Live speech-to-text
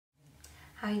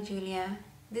Hi Julia,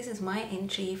 this is my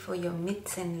entry for your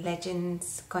Myths and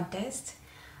Legends contest.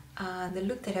 The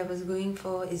look that I was going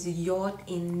for is Jord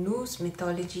in Norse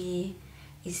mythology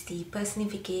is the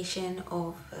personification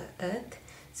of Earth.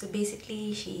 So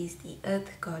basically she is the Earth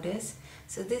goddess.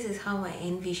 So this is how I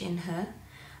envision her.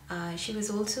 She was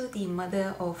also the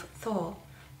mother of Thor.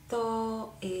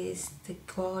 Thor is the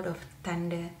god of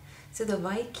thunder. So the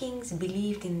Vikings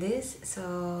believed in this.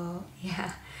 So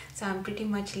yeah, so I'm pretty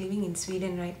much living in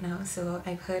Sweden right now. So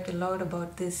I've heard a lot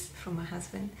about this from my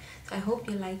husband. So I hope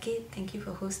you like it. Thank you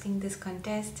for hosting this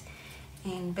contest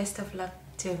and best of luck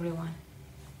to everyone.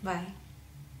 Bye.